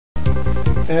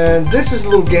And this is a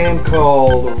little game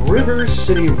called River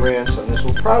City Ransom. This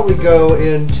will probably go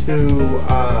into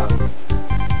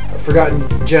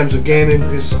Forgotten Gems of Gaming,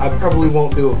 because I probably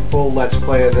won't do a full Let's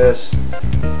Play of this.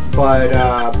 But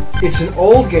it's an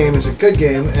old game, it's a good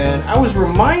game, and I was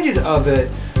reminded of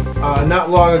it not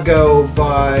long ago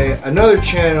by another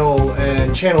channel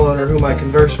and channel owner whom I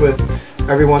converse with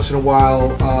every once in a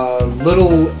while.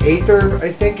 Little Aether, I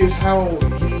think is how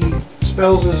he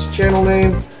spells his channel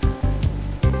name.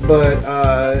 But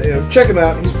you know, check him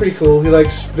out. He's pretty cool. He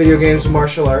likes video games and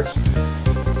martial arts.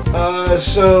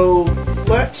 So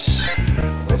let's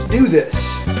do this.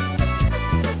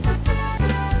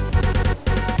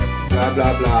 Blah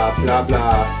blah blah blah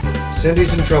blah.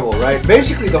 Cindy's in trouble, right?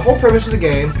 Basically, the whole premise of the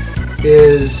game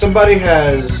is somebody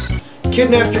has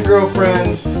kidnapped your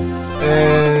girlfriend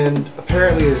and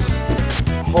apparently is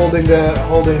holding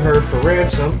her for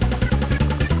ransom.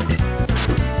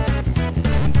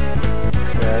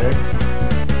 Okay.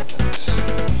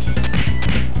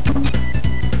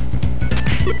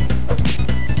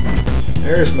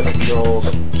 There's my controls.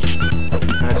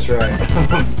 That's right. I'm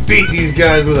gonna beat these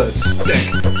guys with a stick.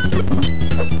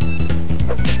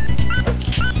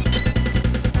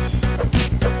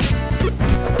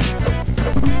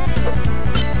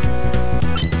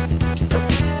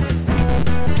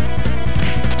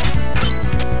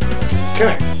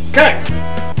 Okay.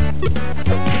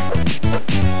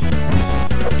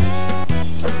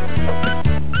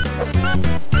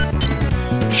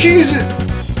 Cheese it!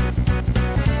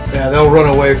 Yeah, they'll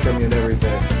run away from you and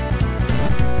everything.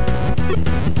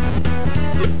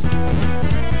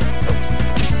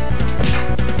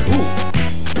 Ooh.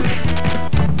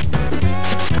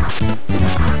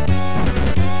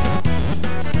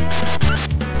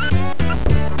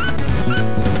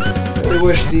 I really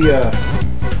wish the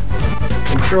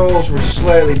controls were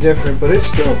slightly different, but it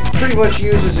still pretty much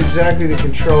uses exactly the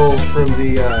controls from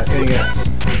the NES.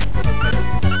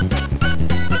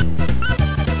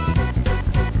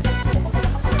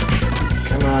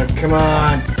 Come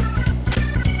on.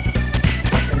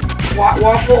 Twat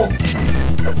waffle.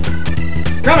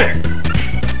 Come here.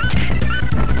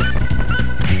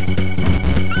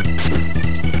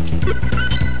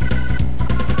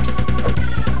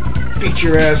 Beat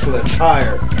your ass with a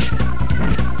tire.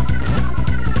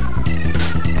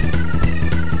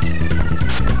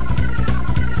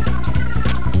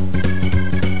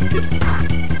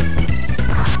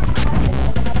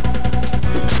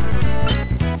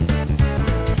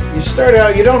 Start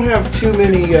out, you don't have too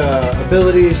many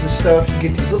abilities and stuff. You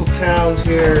get these little towns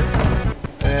here,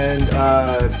 and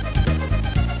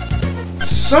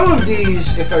some of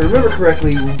these, if I remember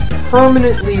correctly,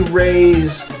 permanently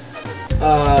raise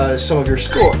some of your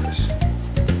scores.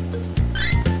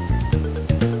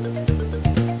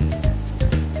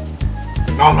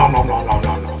 No.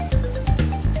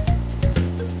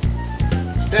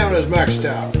 Stamina's maxed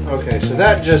out. Okay, so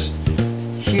that just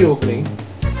healed me.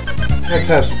 Let's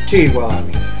have some tea while I'm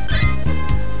here.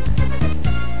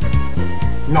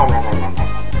 No.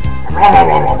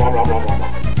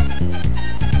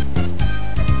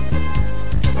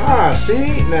 Ah,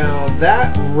 see? Now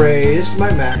that raised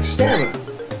my max stamina.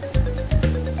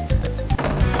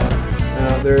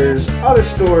 Now there's other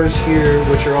stores here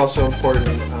which are also important. I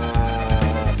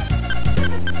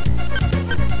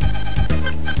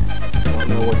don't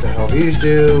know what the hell these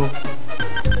do,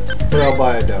 but I'll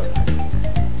buy a donut.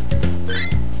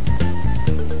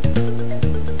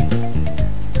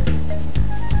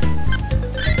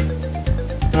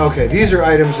 Okay, these are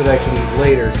items that I can eat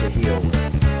later to heal with.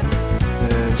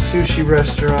 And sushi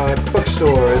restaurant,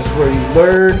 bookstore is where you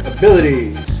learn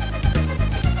abilities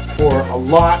for a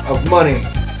lot of money.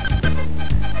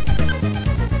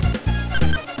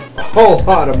 A whole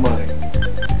lot of money.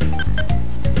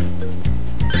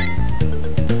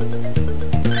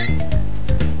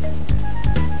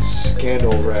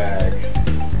 Scandal rag.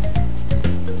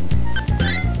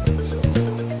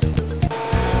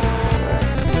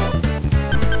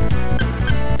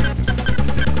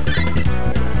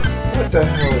 What the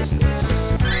hell is this?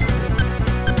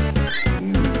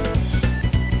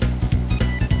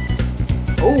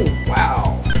 Oh,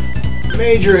 wow.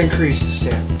 Major increase in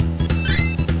stamina.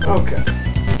 Okay.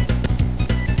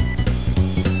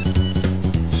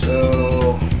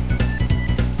 So...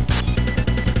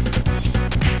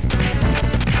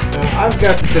 now I've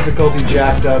got the difficulty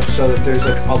jacked up so that there's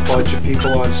like a bunch of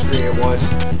people on screen at once.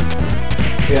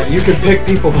 Yeah, you can pick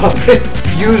people up and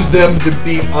use them to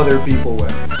beat other people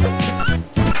with.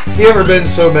 You ever been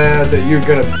so mad that you're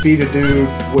gonna beat a dude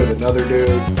with another dude?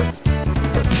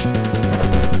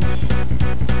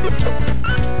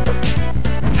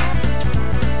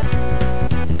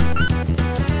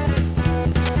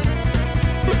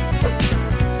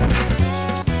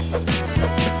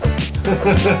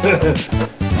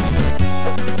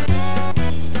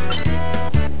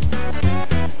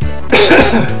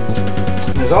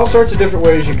 There's all sorts of different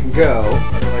ways you can go.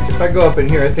 Like if I go up in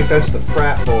here, I think that's the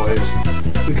frat boys.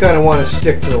 We kind of want to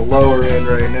stick to the lower end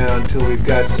right now until we've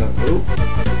got some... Oop.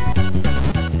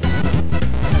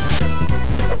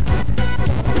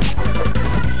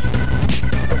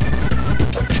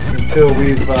 Until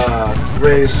we've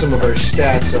raised some of our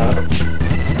stats up.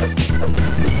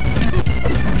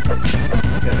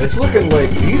 Yeah, it's looking like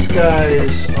these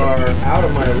guys are out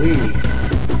of my league.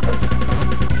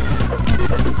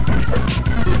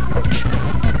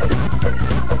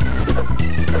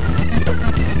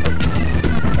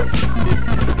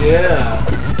 Yeah,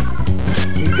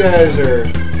 you guys are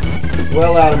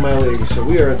well out of my league, so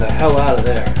we are the hell out of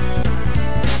there.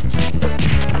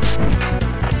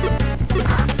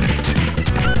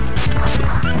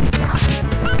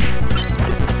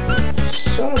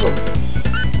 Son of a...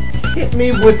 Hit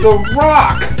me with the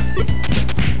rock!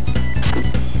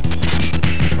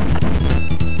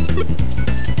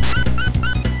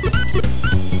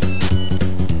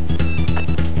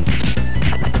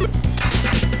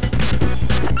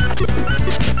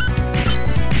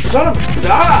 Son of a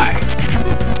die!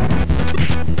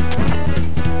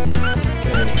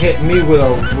 Gonna hit me with a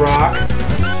rock.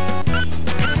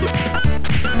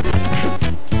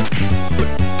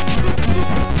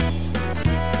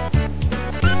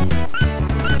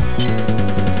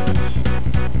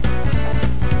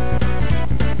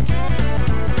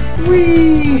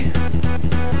 Whee!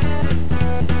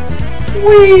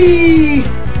 Whee!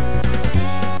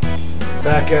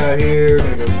 Back out here,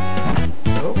 gonna go.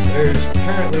 Oh, there's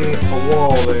apparently a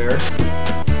wall there.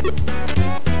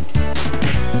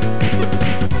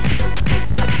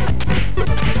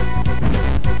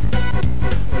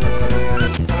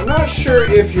 I'm not sure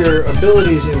if your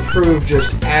abilities improve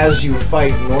just as you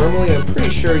fight normally. I'm pretty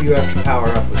sure you have to power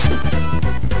up with something.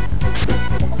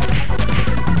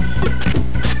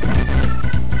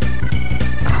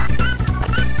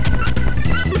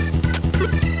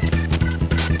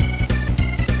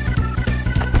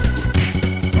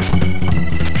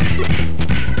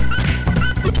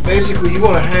 Basically, you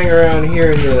want to hang around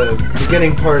here in the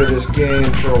beginning part of this game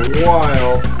for a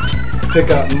while,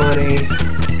 pick up money.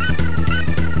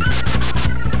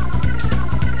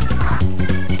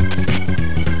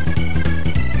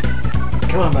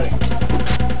 Come on, buddy.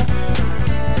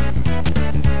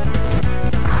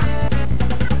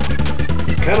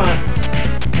 Come on.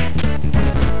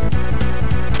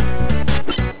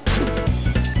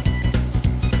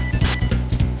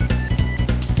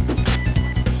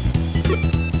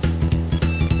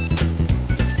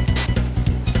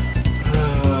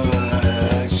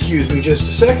 Excuse me just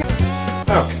a second.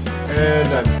 Okay,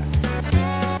 and I'm back.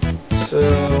 So,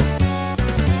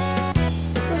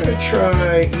 I'm going to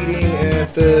try eating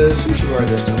at the sushi bar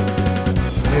this time.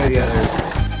 Yeah, there.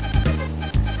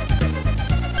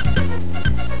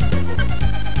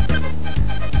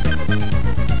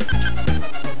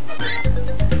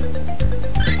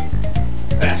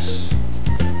 Yes.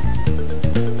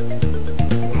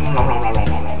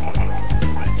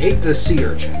 I ate the sea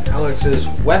urchin. Alex's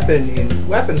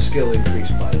weapon skill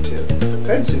increased by 2.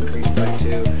 Defense increased by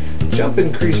 2. Jump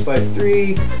increased by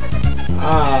 3.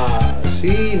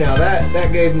 See, now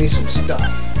that gave me some stuff.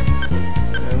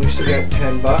 And we still got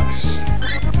 $10.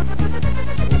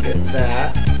 We'll get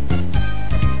that.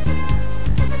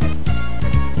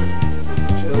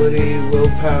 Agility,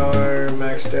 willpower,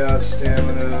 maxed out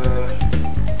stamina.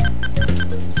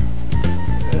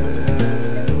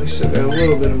 We still got a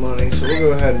little bit of money, so we'll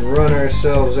go ahead and run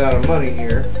ourselves out of money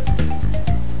here.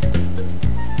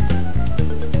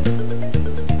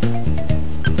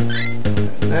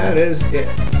 And that is it.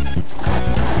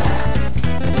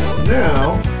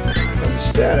 Now, from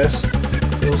status,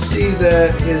 you'll see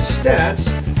that his stats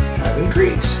have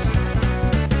increased.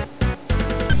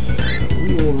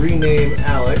 We will rename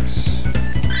Alex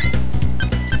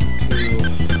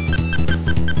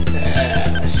to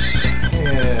S.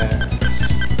 Yeah.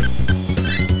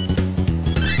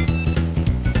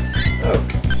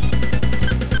 Okay.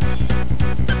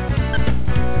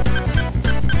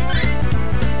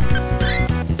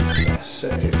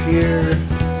 Save here.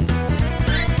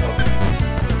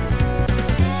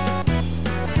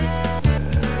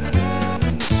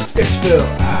 Sticksville.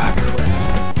 Ah,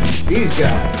 crap. These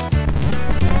guys.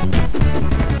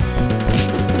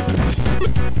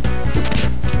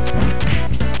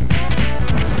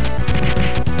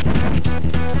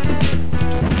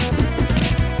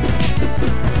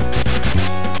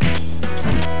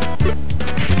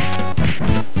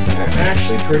 They're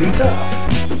actually pretty tough.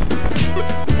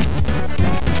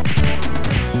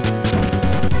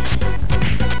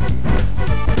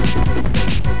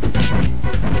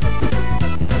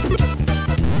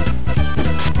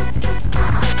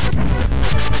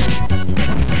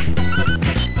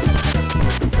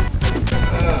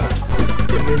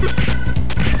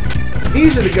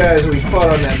 the guys that we fought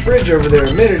on that bridge over there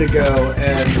a minute ago,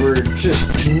 and we're just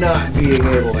not being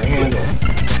able to handle.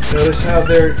 Notice how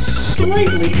they're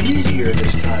slightly easier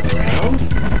this time around.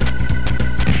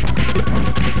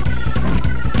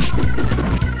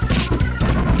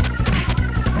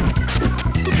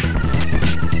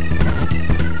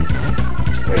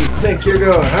 Where do you think you're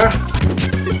going, huh?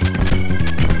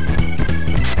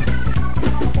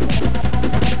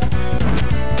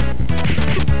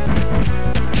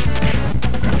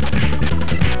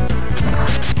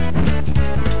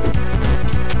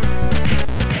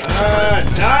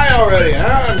 Die already,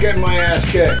 huh? I'm getting my ass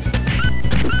kicked.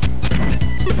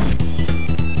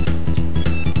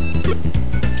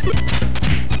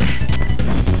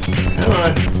 Come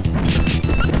on.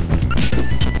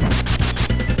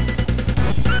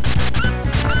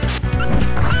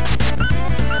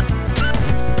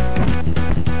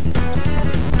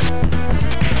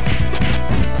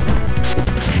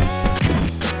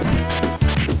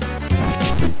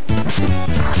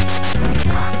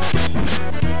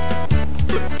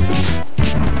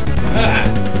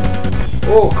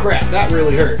 Oh crap, that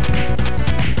really hurt.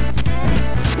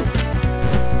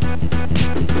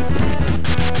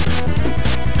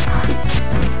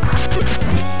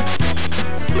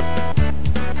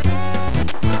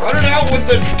 Cut it out with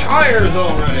the tires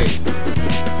already!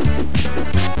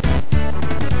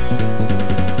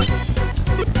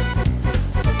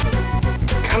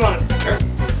 Come on!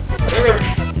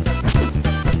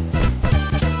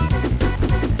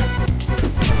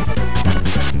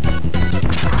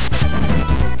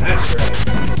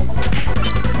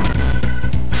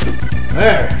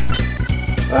 There.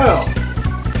 Oh.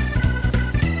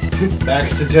 Back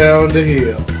to town to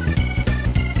heal.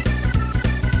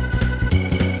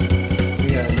 We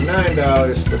got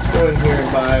 $9. Let's go in here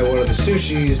and buy one of the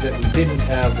sushis that we didn't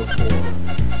have before.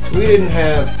 So we didn't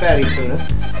have fatty tuna.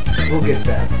 We'll get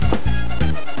that.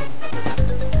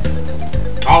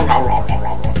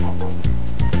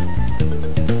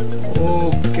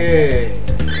 Okay.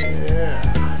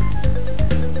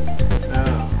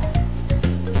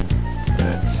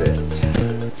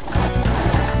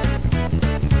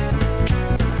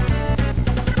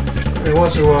 Every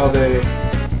once in a while yeah,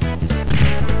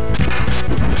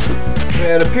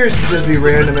 it appears to just be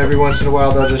random. Every once in a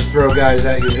while they'll just throw guys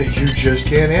at you that you just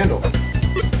can't handle.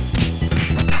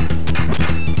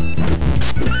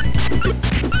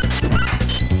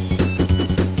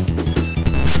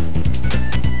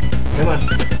 Come on.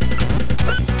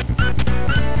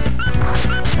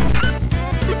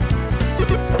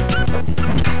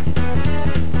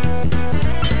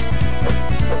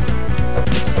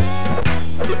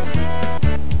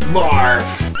 Marv!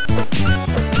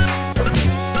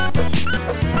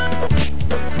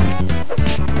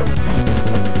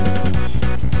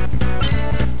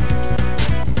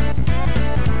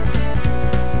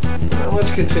 Now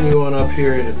let's continue on up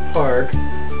here in the park.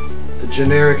 The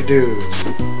generic dudes.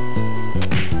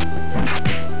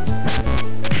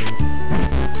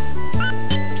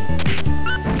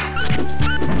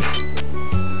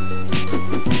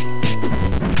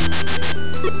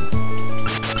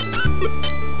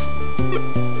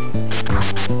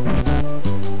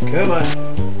 Come on.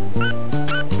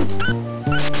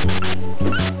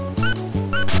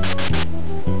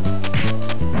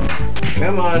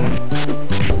 Come on.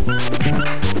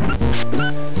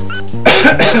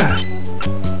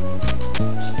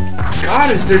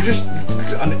 God, is there just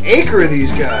an acre of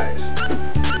these guys?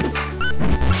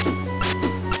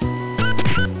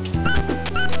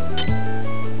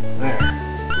 There.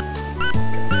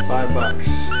 $5.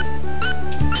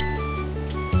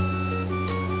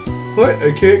 What?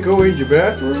 I can't go in your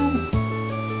bathroom?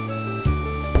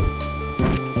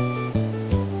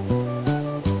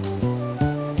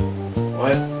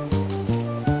 What? I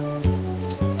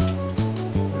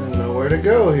don't know where to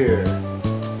go here.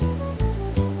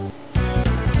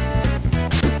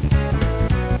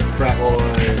 Frat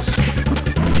boys.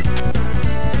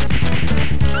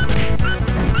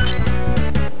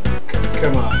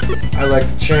 Come on. I like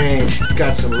the chain.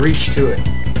 Got some reach to it.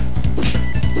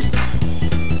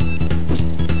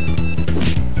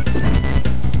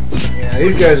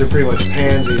 These guys are pretty much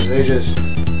pansies. They just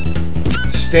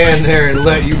stand there and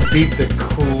let you beat the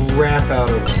crap out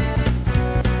of them.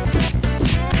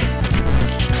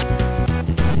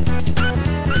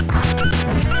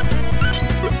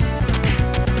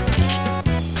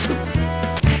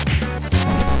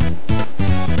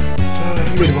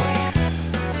 Give me the money.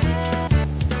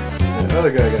 The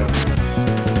other guy got it.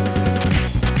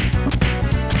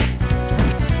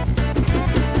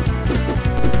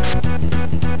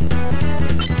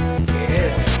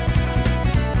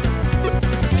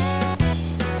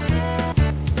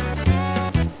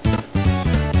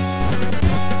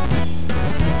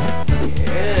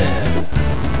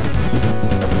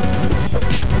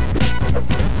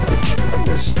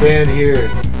 stand here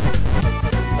and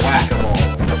whack 'em all.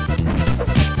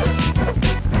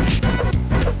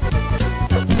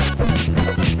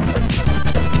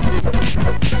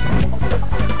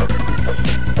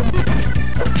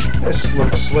 This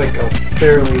looks like a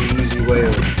fairly easy way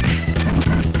of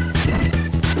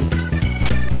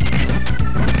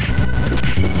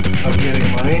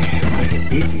getting money. I can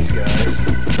beat these guys.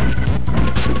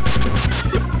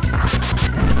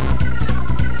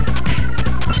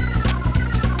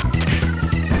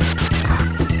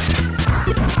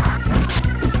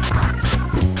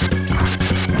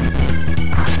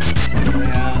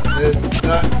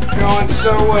 Going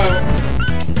so well.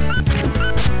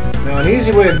 Now an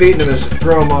easy way of beating them is to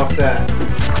throw them off that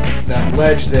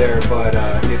ledge there, but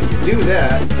if you do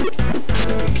that,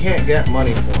 then you can't get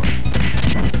money for them.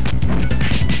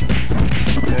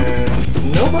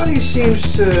 And nobody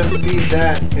seems to be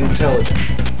that intelligent.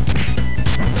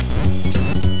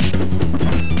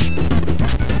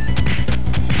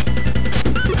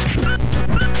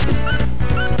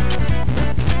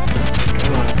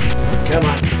 Come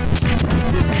on.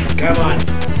 Come on.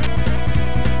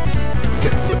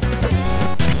 Get up.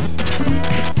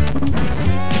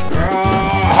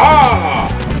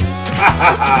 Ha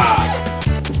ha ha!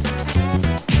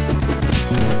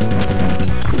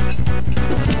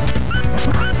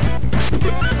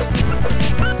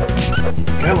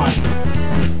 Come on.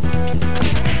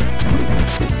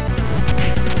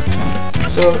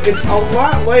 So it's a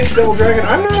lot like Double Dragon.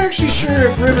 I'm not actually sure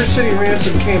if River City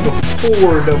Ransom came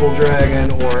before Double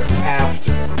Dragon or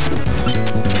after.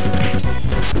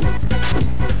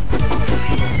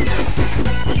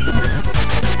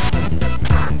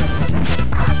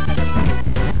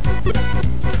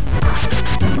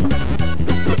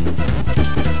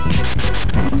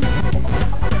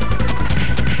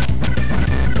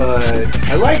 But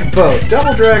I like both.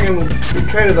 Double Dragon,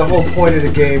 kind of the whole point of the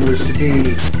game was to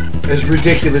be as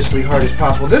ridiculously hard as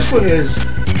possible. This one is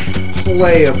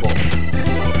playable.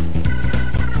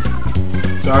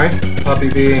 Sorry, puppy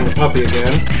being a puppy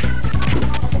again.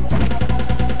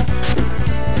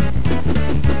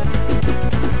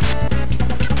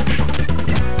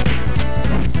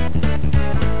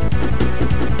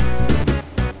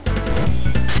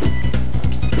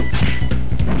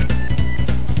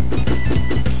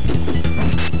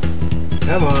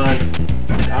 Come on,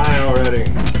 die already.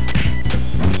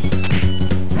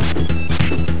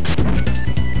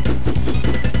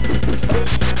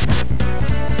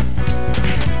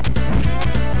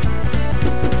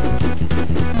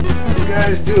 You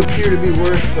guys do appear to be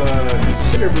worth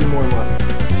considerably more money.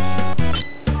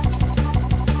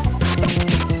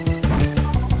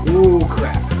 Ooh,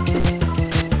 crap.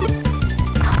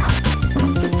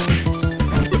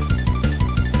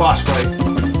 Boss fight.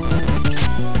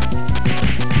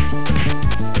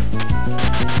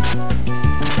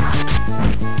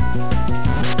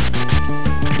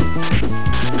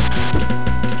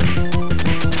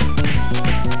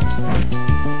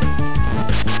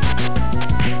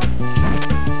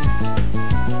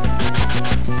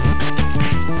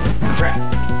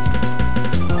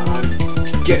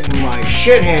 Getting my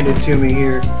shit handed to me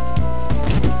here.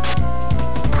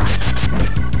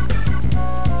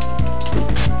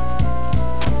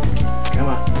 Come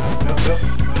on. Nope, nope.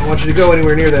 I don't want you to go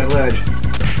anywhere near that ledge.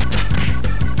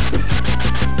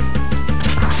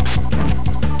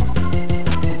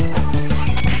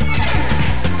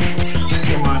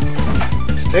 Come on.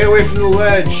 Stay away from the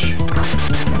ledge.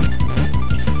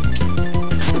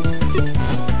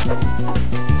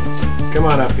 Come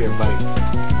on up here, buddy.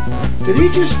 Did he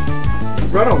just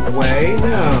run away?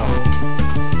 No.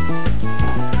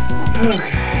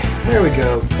 Okay, there we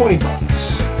go. 20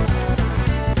 bucks.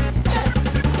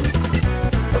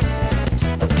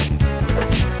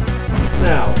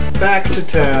 Now, back to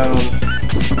town.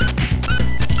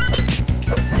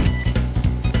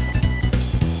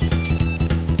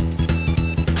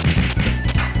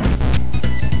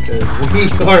 Because we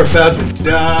are about to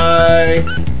die.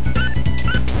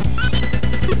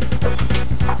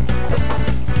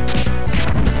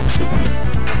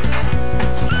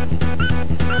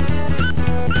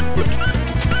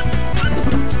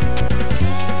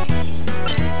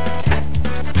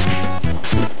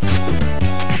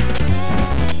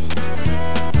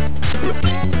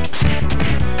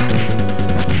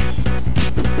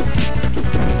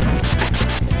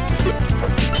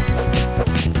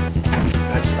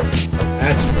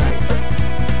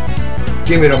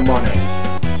 Give me the money.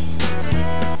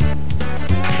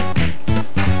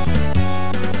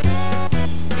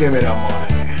 Give me the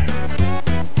money.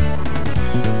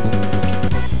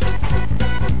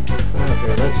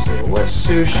 Okay, let's see. What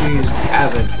sushis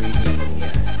haven't we eaten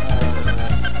yet?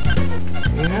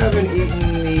 haven't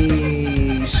eaten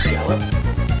the scallop.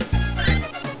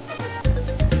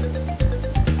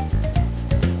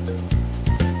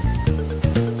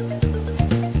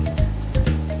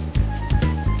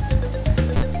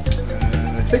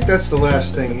 I think that's the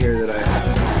last thing here that I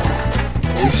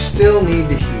have. We still need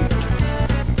to heal.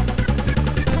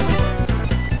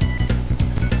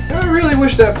 Now, I really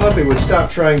wish that puppy would stop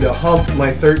trying to hump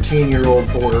my 13-year-old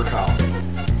border collie.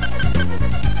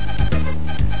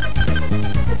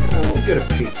 We'll get a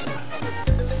pizza.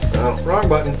 Oh, wrong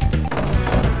button.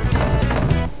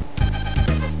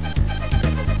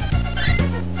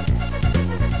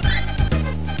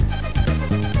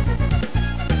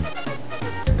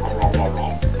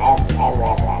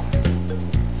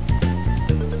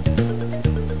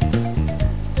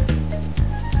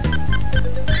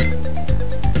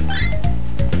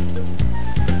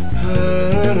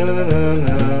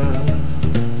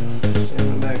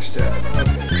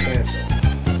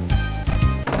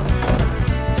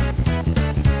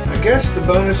 I guess the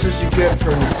bonuses you get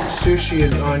from sushi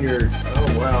and on your...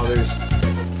 Oh wow, there's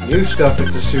new stuff at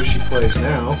the sushi place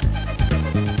now.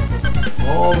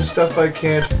 All the stuff I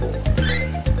can't afford.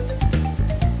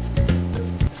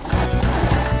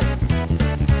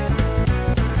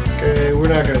 Okay, we're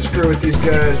not going to screw with these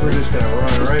guys, we're just going to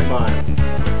run right by them.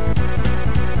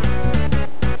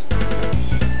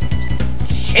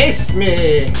 Chase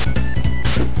me!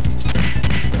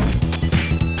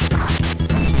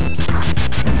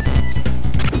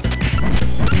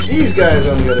 These guys,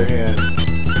 on the other hand,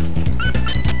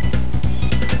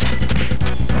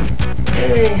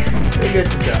 hey, they get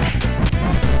to die.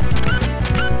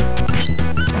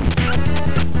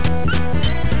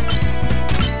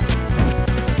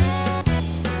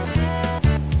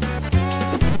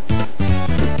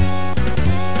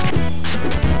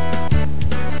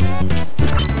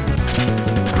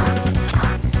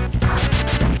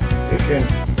 You can.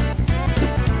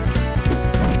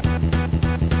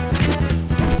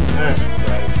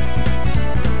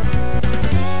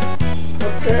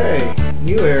 Okay,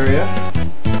 new area.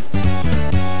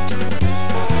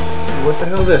 What the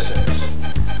hell this is?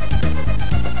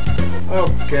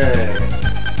 Okay,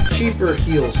 cheaper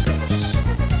heal stuffs.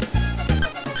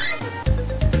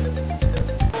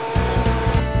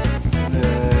 And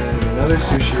then another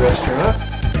sushi restaurant.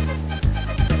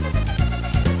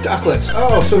 Ducklets.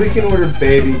 Oh, so we can order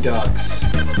baby ducks.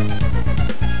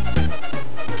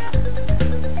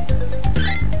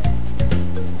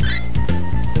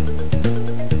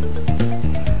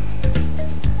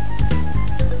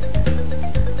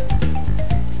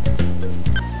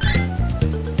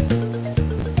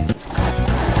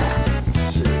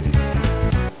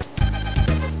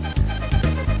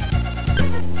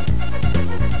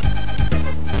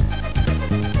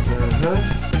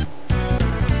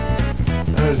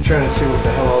 I was trying to see what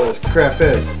the hell all this crap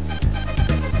is.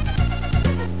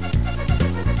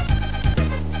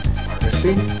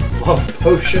 Pharmacy? Love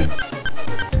potion?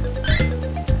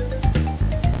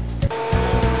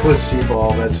 Pussy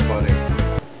ball, that's funny.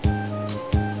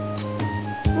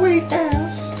 Wait,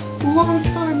 Alice. Long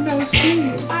time no see.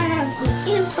 I have some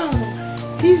info.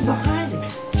 He's behind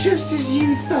it, just as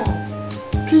you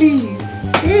thought. Please,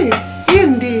 say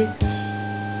Cindy.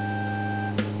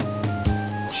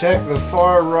 Check the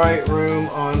far right room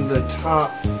on the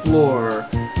top floor.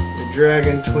 The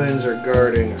dragon twins are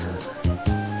guarding her.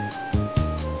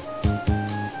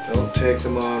 Don't take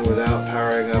them on without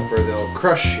powering up or they'll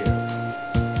crush you.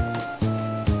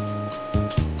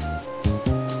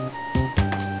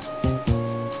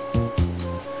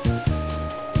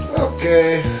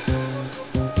 Okay.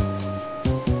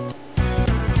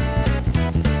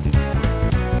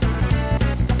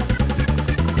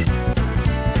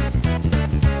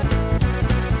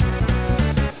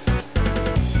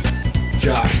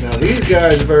 Jocks. Now these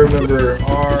guys, if I remember,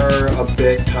 are a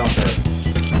bit tougher.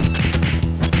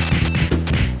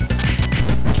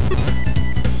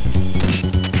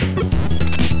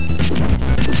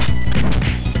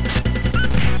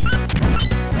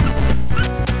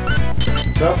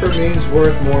 Tougher means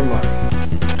worth more money.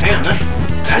 Damn,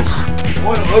 that's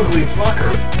one ugly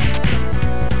fucker.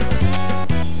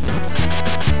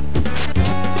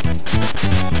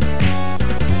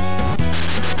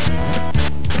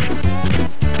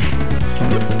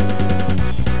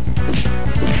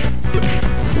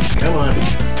 Come on.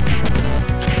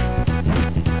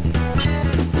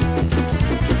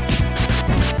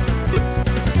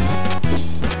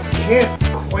 Can't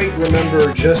quite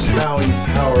remember just how you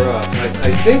power up.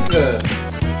 I think the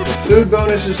food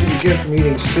bonuses that you get from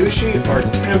eating sushi are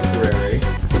temporary.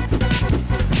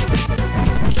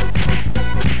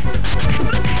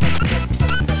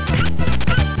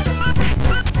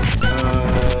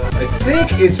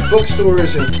 it's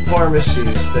bookstores and pharmacies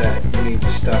that you need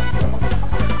stuff from.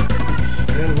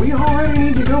 And we already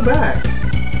need to go back.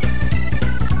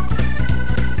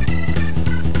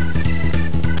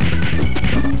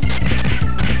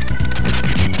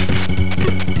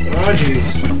 Oh,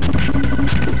 jeez.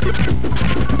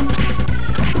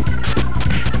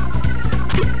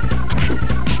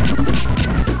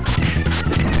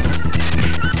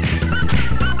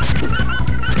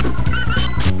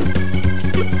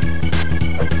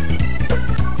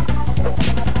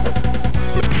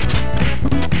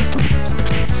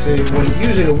 See, when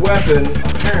using a weapon,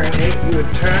 apparently you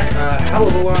attack a hell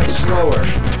of a lot slower.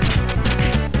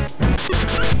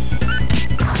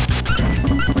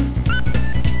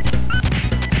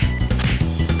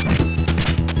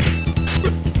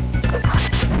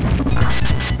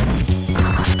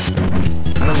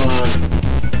 Come on.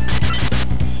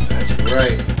 That's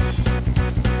right.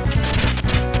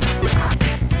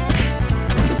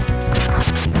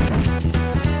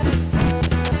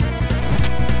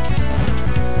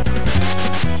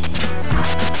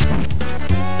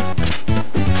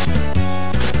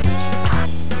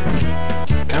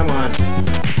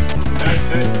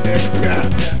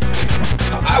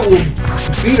 I will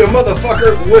beat a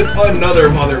motherfucker with another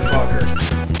motherfucker.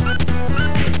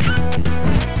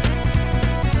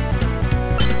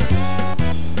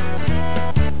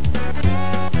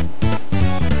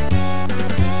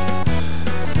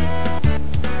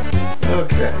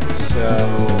 Okay, so...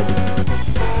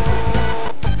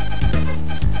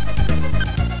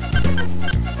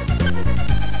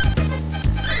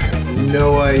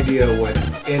 no idea what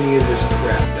any of this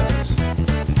crap does.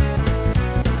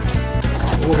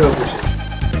 We'll go for six.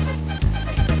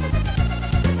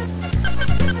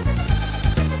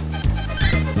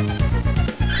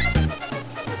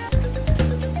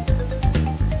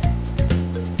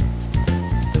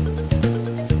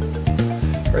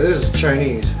 Or this is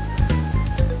Chinese.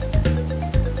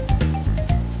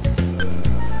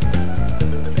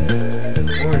 And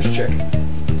orange chicken.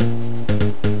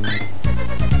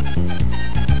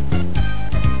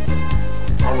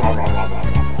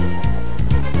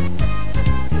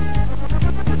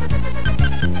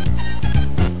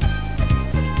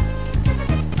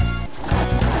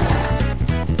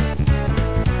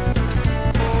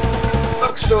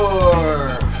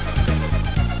 Bookstore.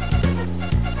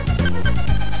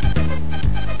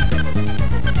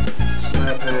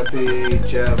 Slap Happy,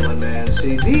 Javelin Man.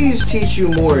 See, these teach you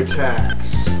more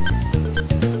attacks.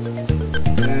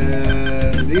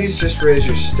 And these just raise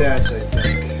your stats, I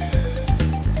think.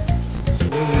 So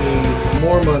we need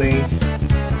more money.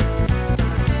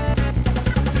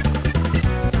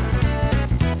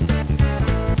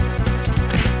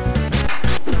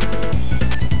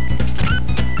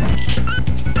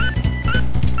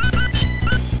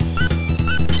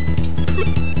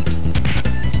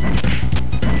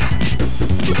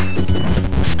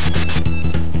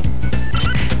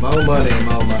 More money,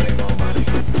 more money, more money.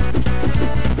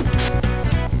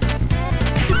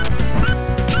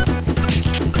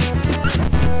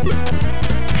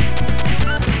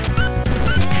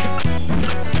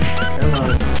 Come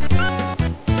on.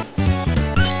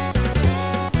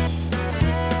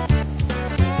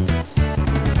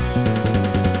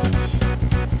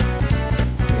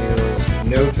 Heals.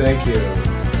 No, thank you.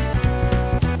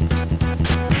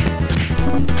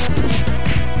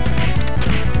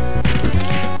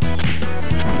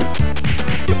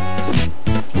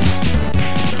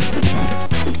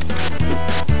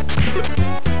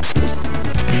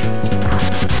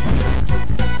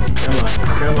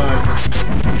 Come on.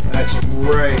 That's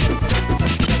right.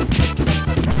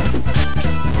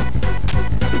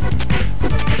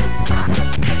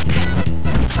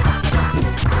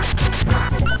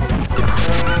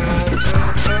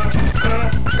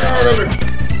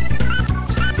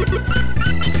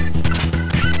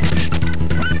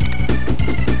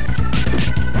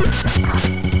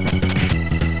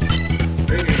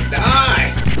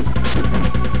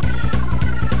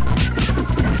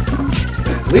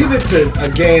 Leave it to a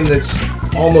game that's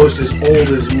almost as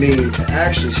old as me to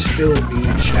actually still be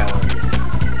challenging.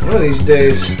 One of these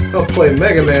days, I'll play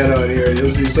Mega Man on here and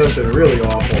you'll see something really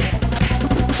awful.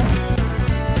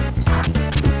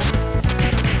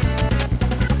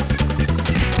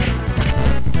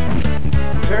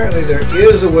 Apparently there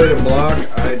is a way to block,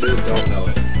 I just don't know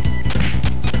it.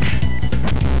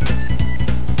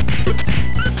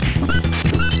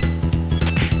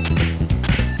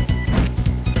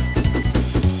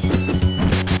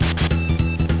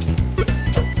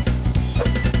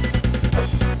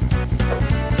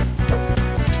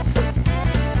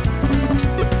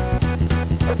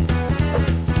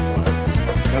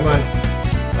 Come on.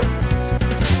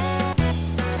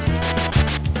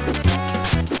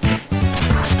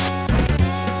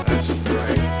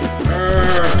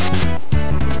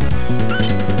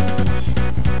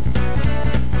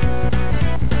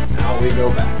 go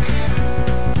back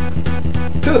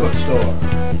to the bookstore.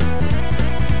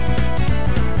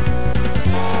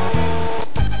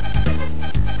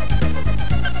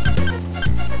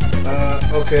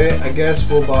 Okay, I guess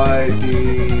we'll buy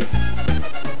the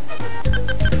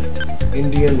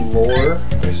Indian lore,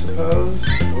 I suppose.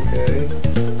 Okay.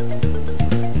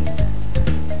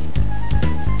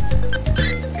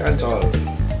 Ganzo.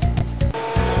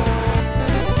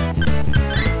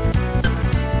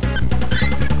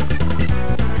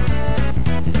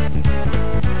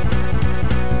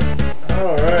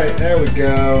 Alright, there we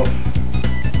go.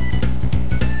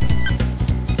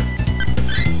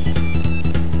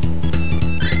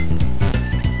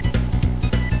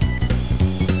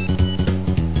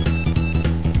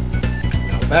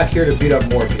 Back here to beat up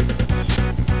more people.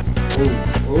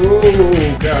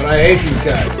 Ooh, God, I hate these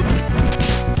guys.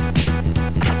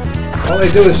 All they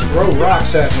do is throw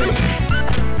rocks at me.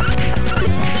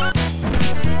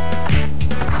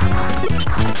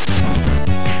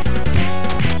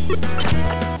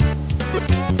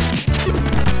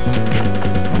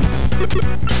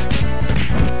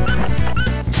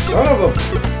 Son of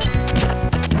a...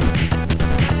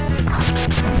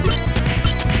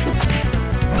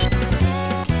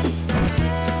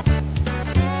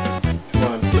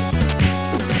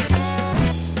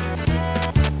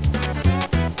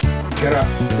 Get up.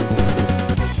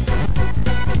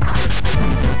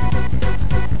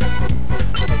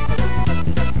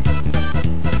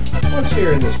 What's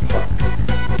here in this park?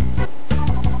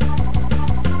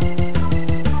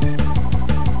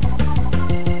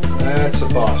 That's a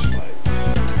boss fight.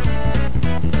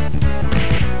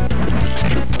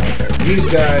 Okay, these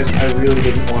guys I really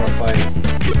didn't want to fight.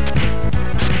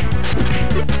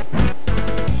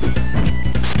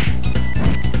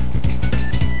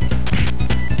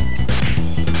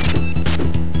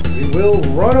 We'll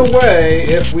run away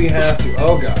if we have to.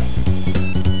 Oh God.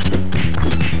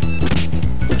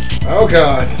 Oh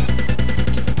God.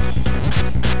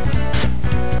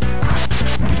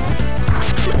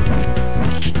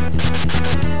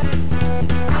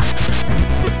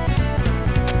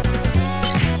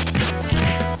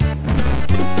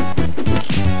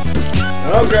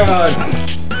 Oh God.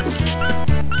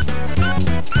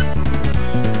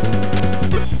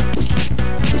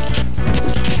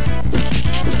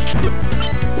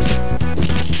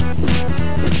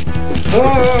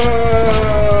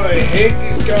 Oh, I hate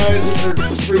these guys with their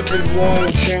freaking long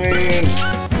chains.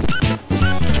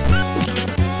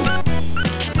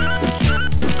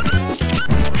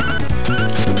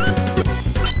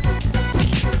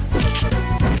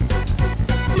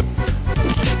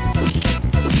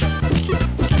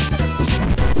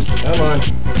 Come on.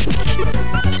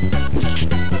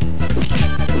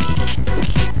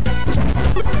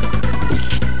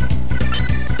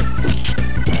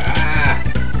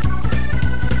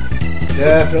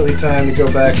 Definitely time to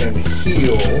go back and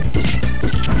heal.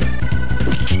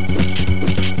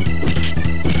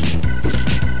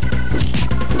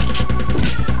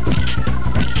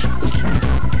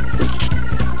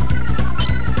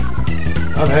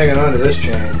 I'm hanging on to this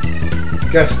chain.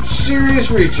 Got some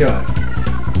serious reach on it.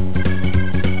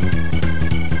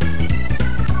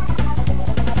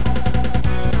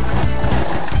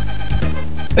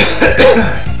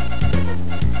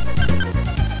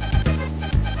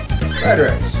 Fried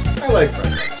rice. I like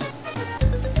fried rice.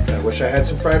 I wish I had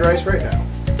some fried rice right now.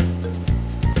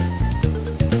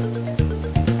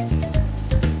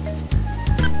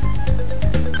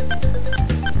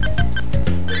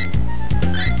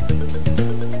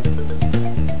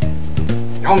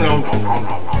 Nom nom nom nom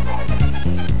nom nom nom.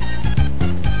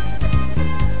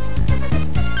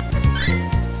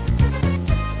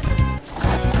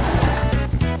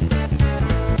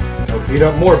 I'll beat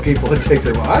up more people and take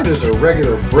their... I'm just a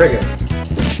regular brigand.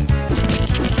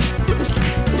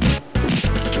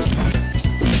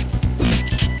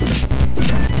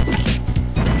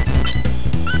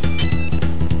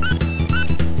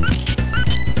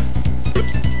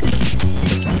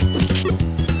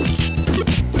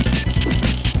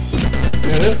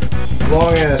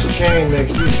 Long ass chain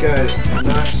makes these guys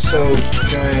not so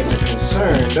giant a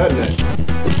concern, doesn't it?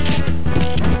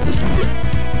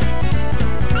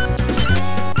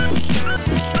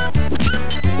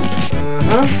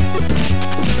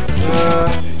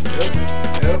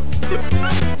 Yep.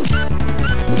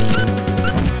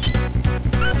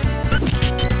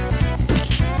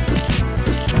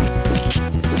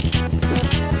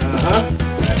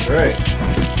 That's right.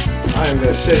 I am going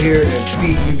to sit here and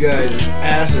beat you guys'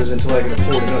 asses until I can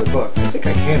afford another buck. I think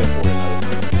I can afford another buck.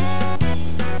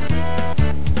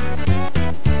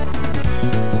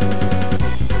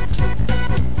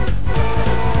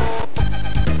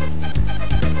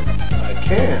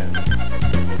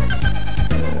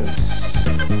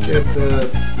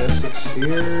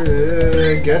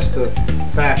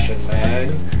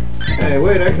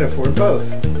 both.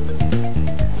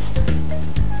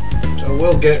 So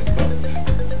we'll get both.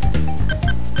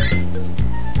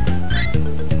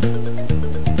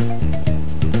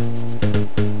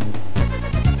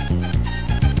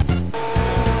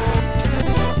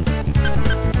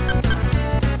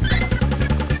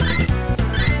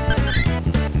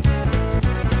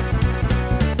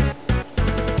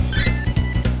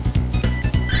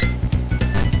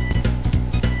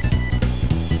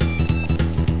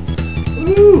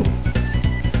 Woo!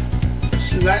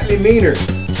 Slightly meaner.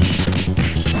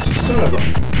 Son of a...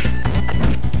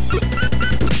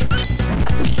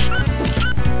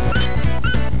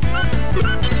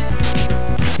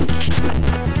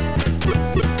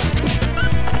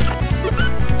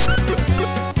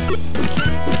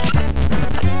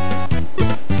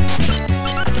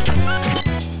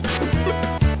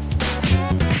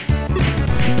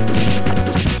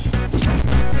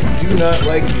 I do not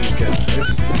like these guys.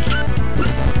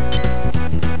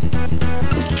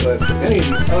 But for any of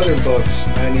the other books,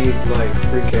 I need like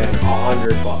freaking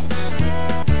 $100.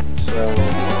 So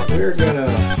we're gonna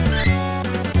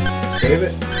save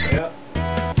it. Yep.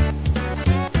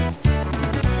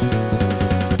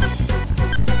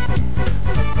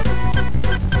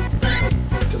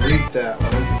 Delete that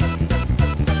one.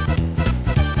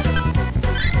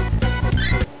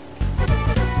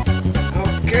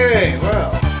 Okay,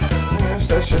 well, I guess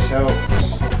that's just how it works.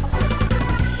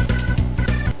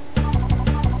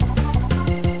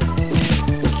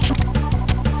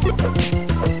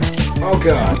 Oh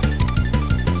god.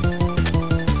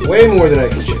 Way more than I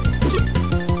can chew.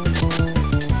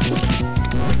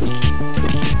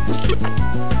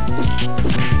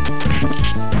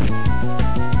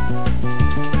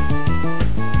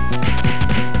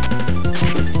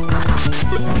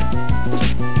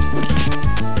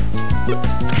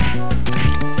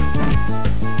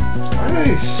 Why do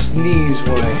they sneeze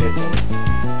when I hit them?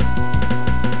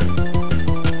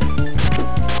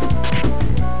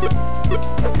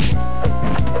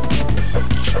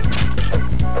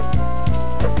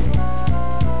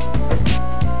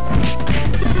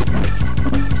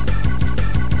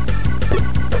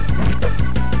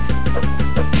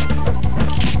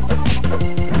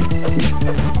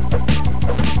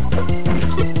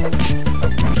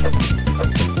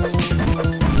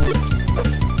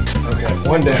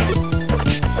 One down.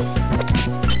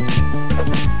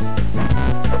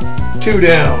 Two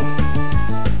down.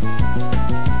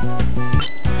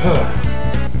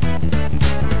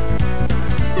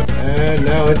 And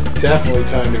now it's definitely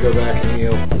time to go back and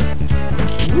heal.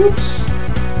 Whoops.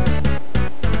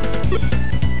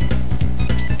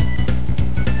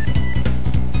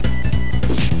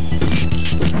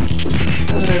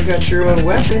 Now that I've got your own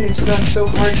weapon, it's not so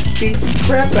hard to beat the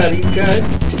crap out of you guys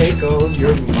and take all of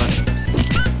your money.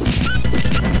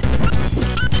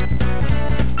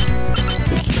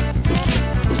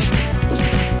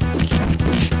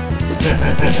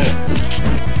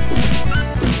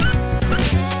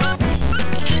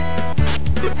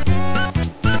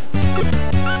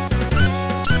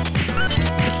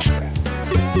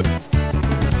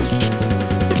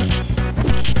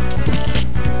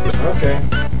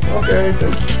 Okay,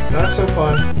 that's not so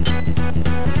fun.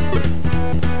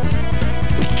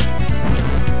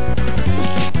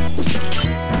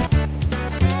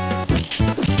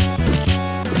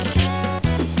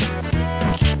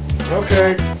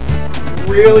 Okay,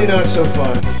 really not so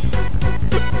fun.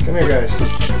 Come here, guys.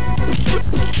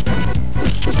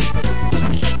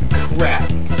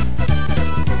 Crap.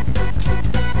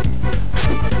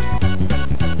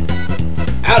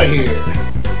 Out of here.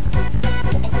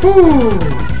 Whew.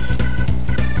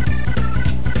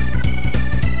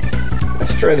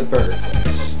 Let's try the burger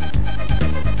place.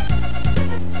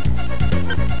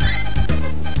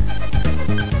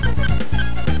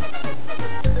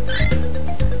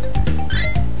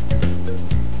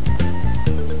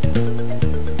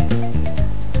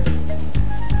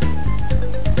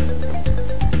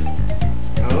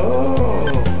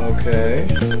 Oh, okay.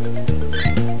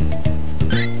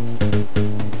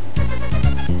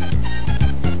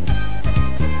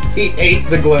 He ate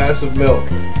the glass of milk.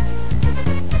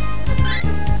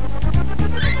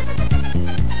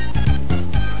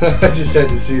 I just had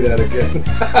to see that again.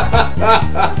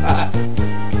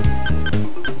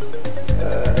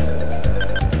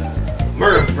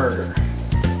 Merv Burger.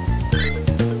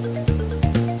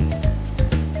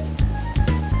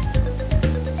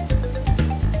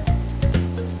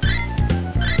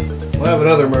 We'll have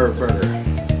another Merv Burger.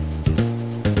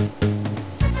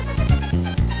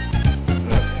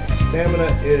 Okay, stamina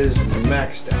is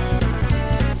maxed out.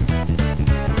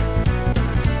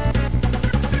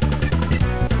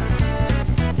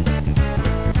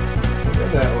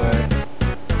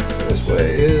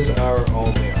 way is our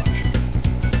only option.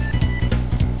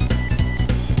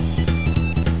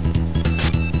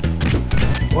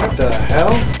 What the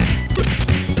hell?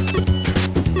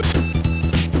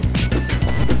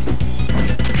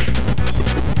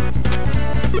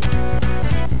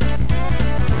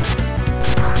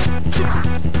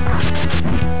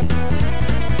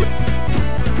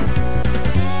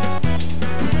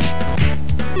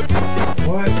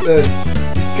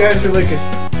 These guys are like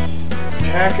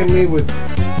attacking me with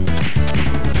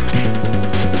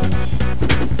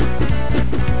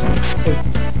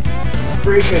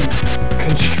freaking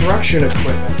construction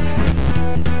equipment.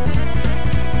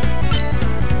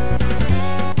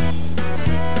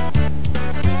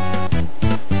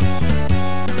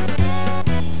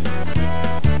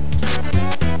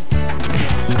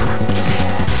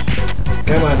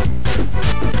 Come on.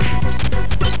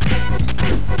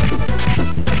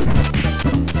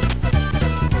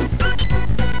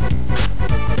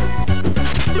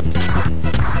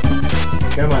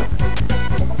 Come on.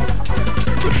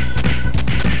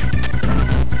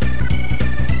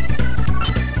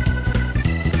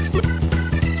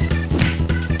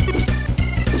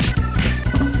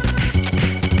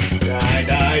 Die,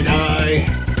 die, die.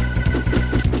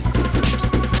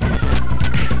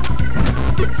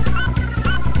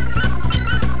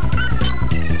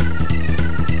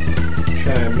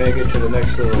 Try and make it to the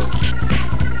next little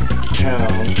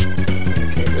town. I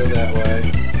can't go that way.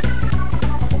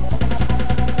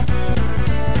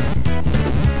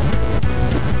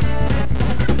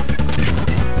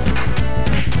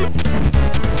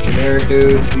 Generic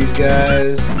dudes, these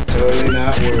guys, totally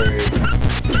not worried.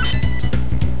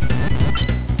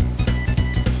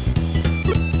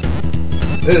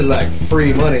 This is like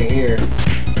free money here.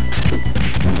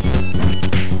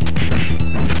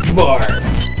 Barf.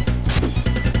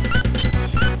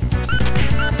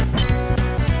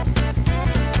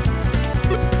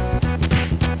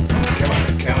 Come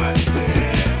on, come on.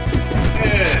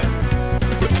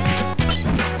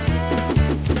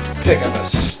 Pick up a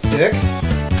stick.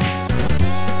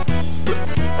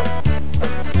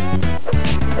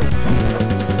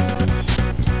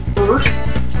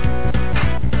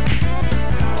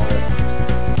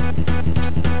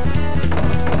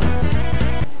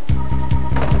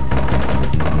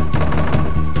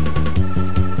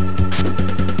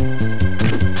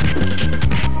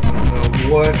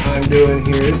 What I'm doing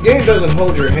here. This game doesn't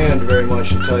hold your hand very much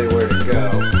to tell you where to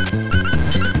go.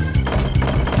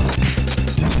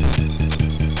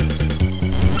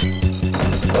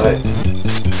 But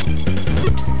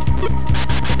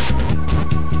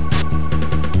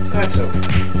that's okay.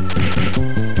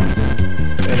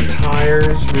 And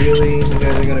tires, really? You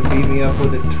guys are gonna beat me up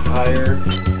with a tire?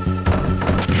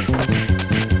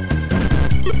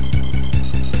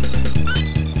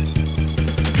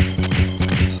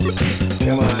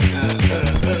 Come on.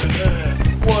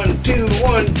 1, 2,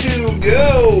 1, 2,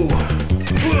 go!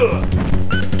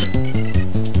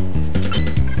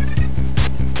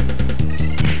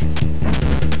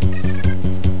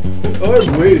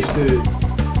 I'm wasted.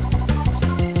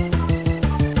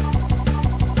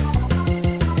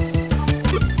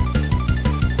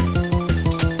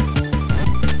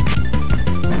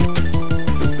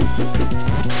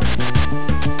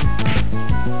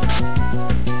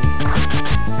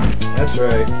 That's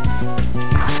right.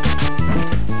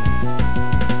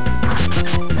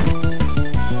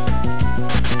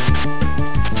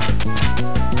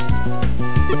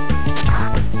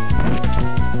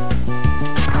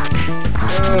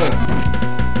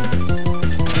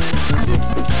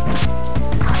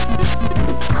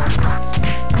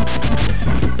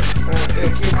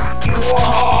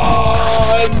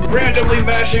 I'm randomly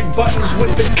mashing buttons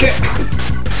with the kick.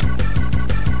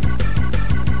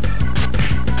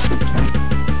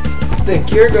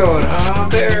 Think you're going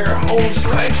there, home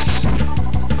slice.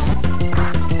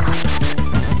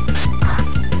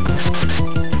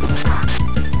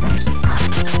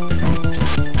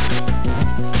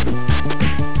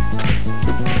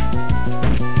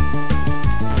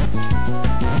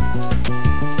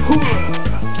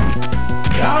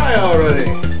 Die already.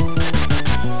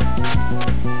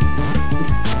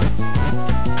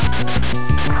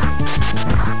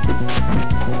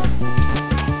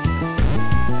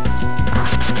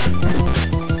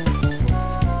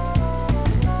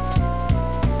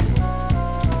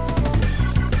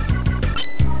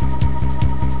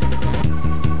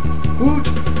 Woot!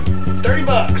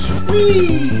 $30.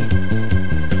 Whee!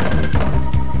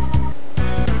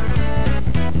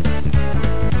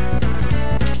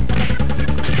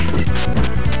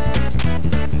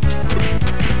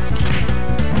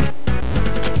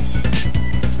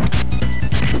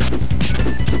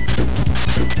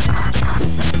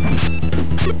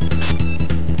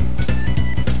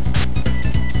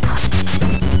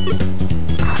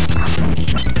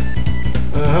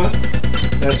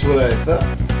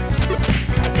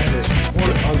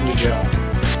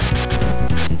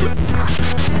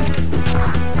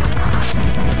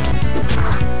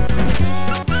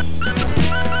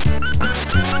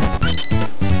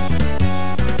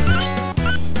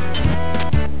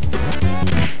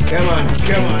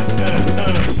 Come on.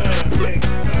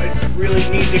 I really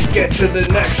need to get to the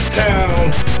next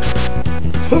town.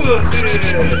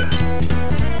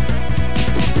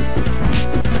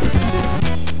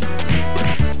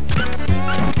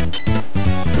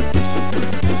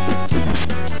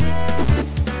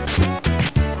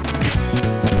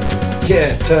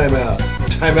 Yeah, time out.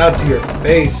 Time out to your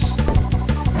face.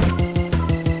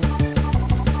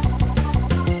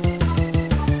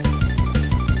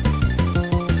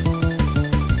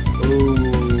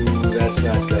 Ooh, that's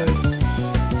not good.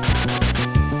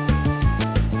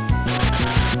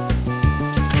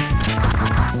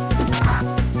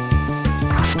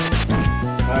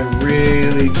 I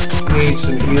really need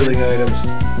some healing items.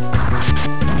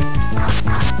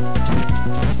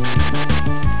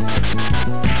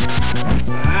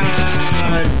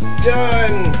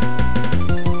 Done!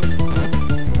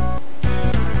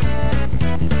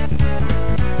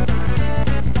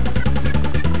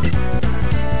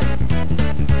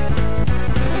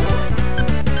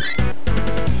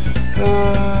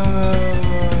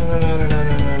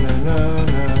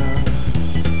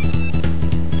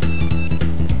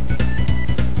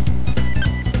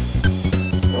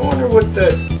 I wonder what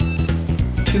that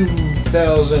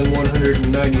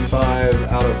 2,195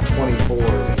 out of 24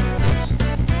 means.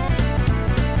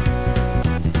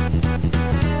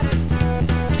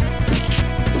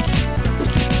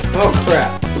 Oh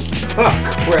crap! Oh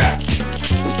crap!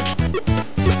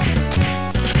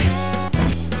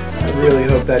 I really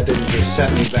hope that didn't just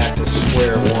set me back to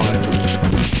square one.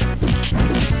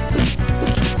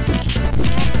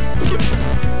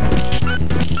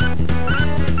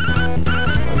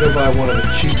 I'll go buy one of the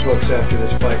cheat books after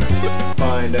this fight and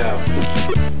find out.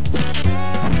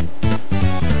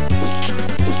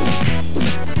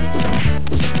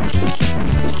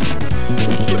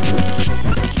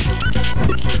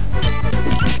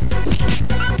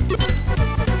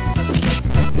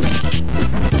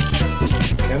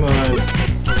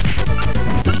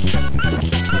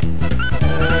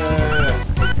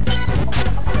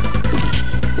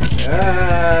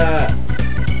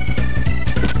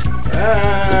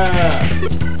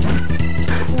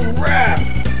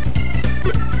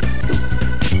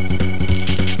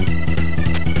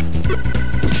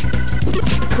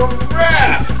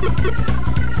 Crap!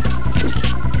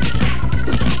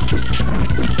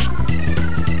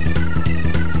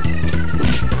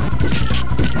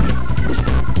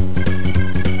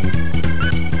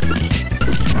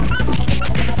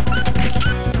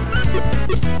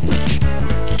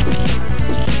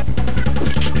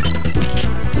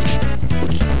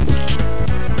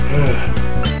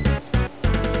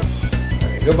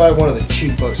 Go buy one of the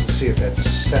cheat books and see if that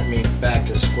set me back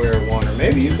to square one, or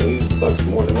maybe you can use the books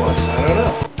more than once. I don't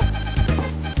know.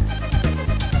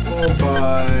 We'll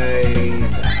buy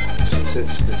that one since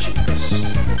it's the cheapest.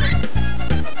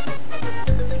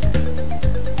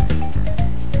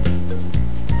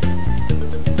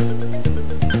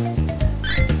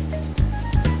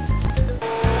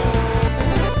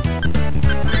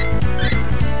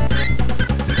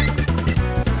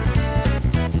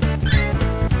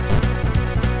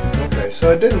 So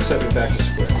it didn't set me back to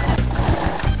square.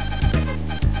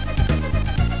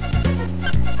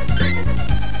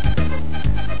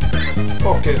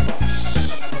 Okay,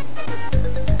 boss.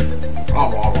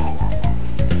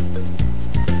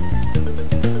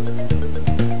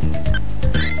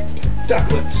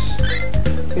 Ducklets.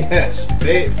 Yes,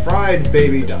 fried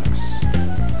baby ducks.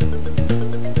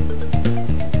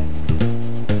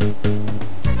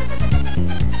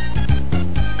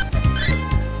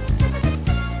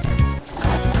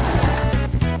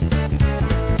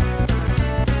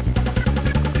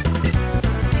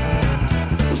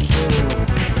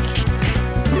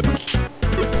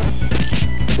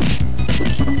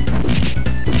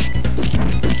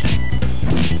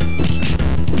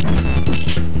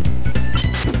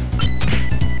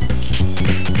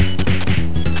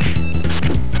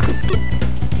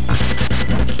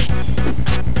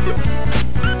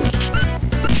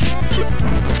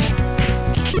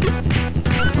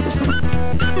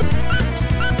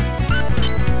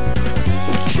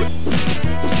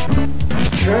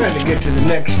 Trying to get to the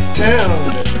next town,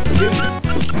 but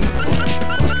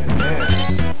fucking ass.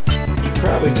 Should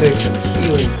probably take some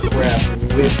healing crap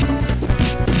with me.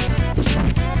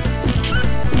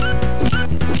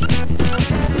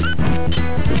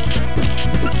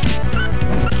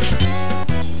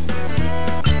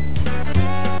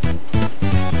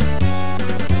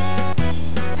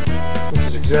 Which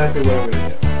is exactly what I'm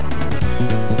going to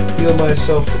do. Heal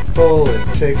myself to full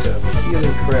and take some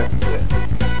healing crap with me.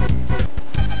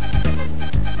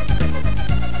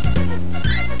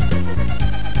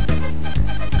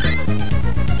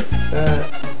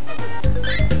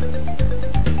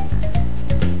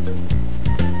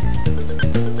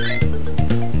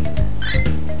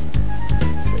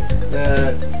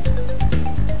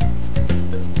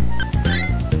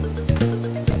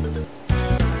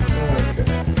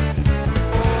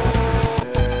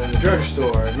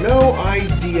 drugstore. No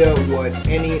idea what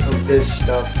any of this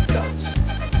stuff does.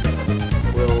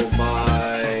 We'll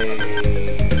buy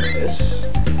this.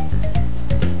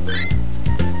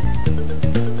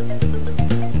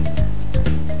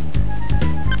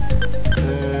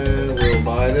 And we'll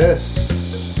buy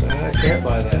this. I can't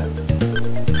buy that.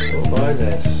 We'll buy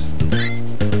this.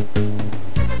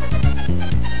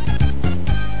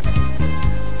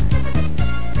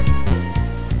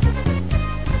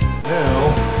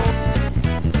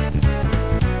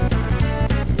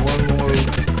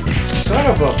 Son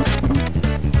of a...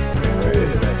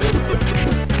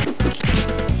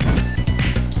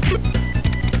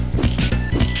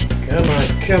 Come on,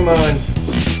 come on.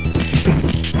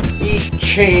 Eat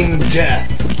chain death.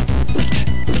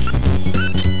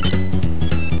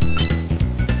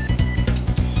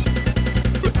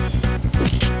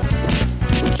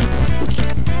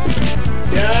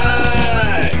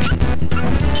 Die!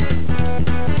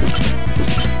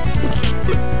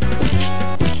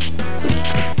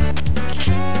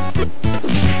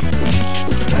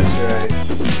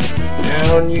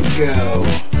 Down you go.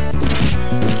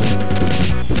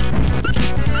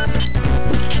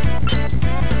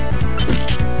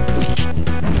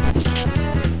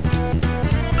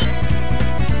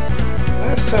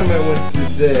 Last time I went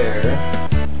through there,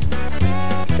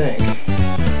 I think.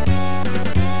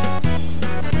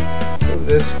 Go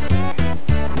this way.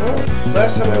 No,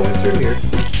 last time I went through here.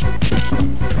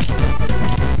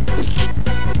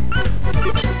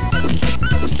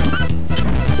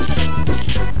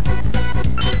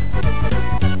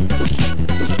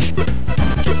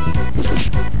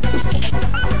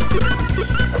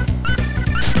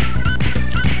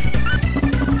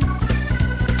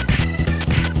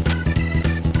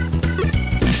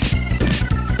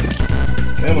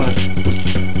 Come on.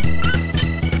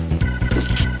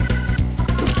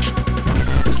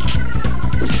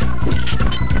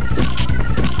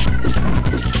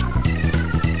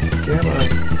 Come on.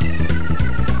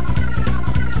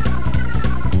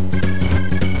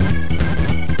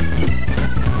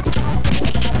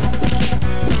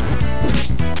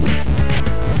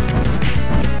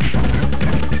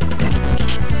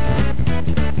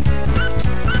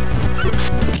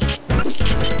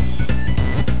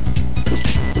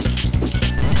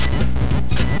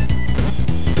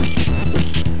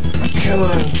 Come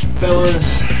on, fellas,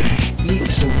 eat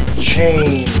some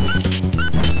chain.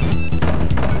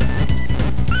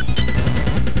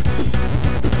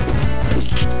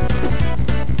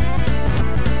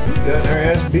 We've got our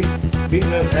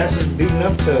asses beaten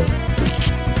up to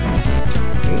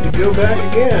need to go back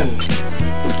again.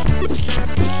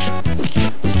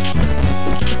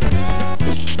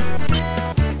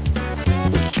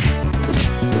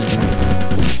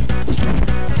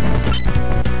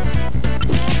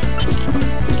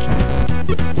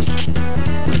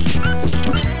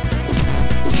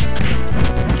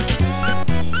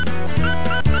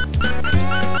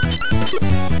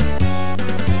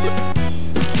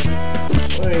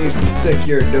 Think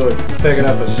you're doing picking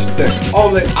up a stick.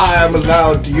 Only I am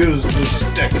allowed to use the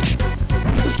stick.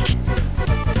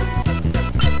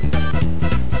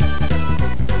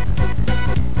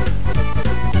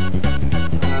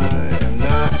 I am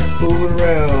not fooling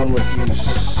around with you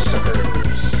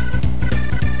suckers.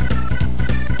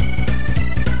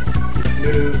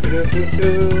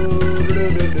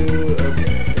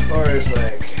 Okay, as far as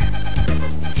like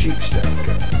cheap stuff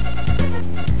goes.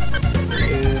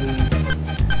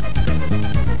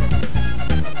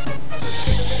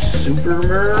 Super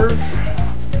Merv,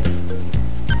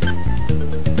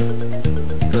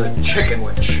 the Chicken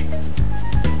Witch,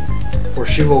 for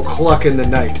she will cluck in the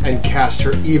night and cast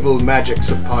her evil magics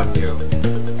upon you.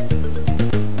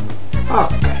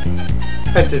 Okay,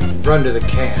 had to run to the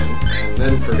can and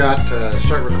then forgot to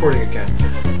start recording again,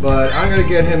 but I'm gonna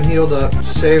get him healed up,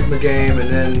 save the game, and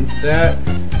then that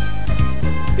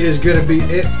is gonna be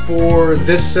it for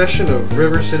this session of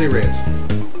River City Ransom.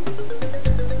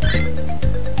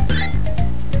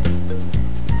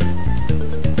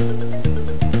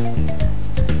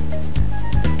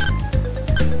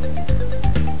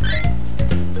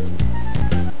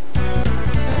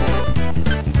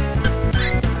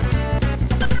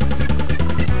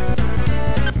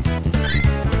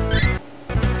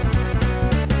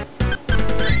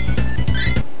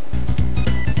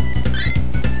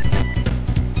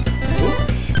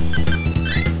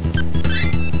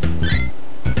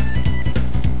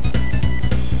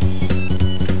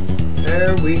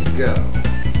 There we go.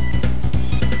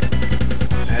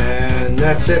 And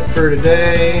that's it for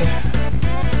today.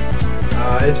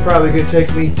 It's probably going to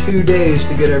take me 2 days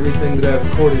to get everything that I've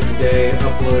recorded today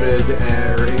uploaded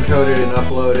or encoded and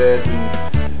uploaded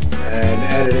and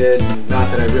edited. Not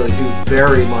that I really do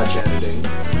very much editing.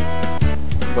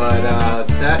 But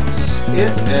that's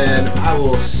it, and I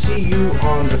will see you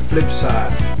on the flip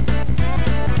side.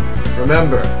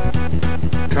 Remember,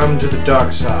 come to the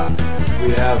dark side.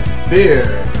 We have beer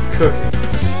and cooking.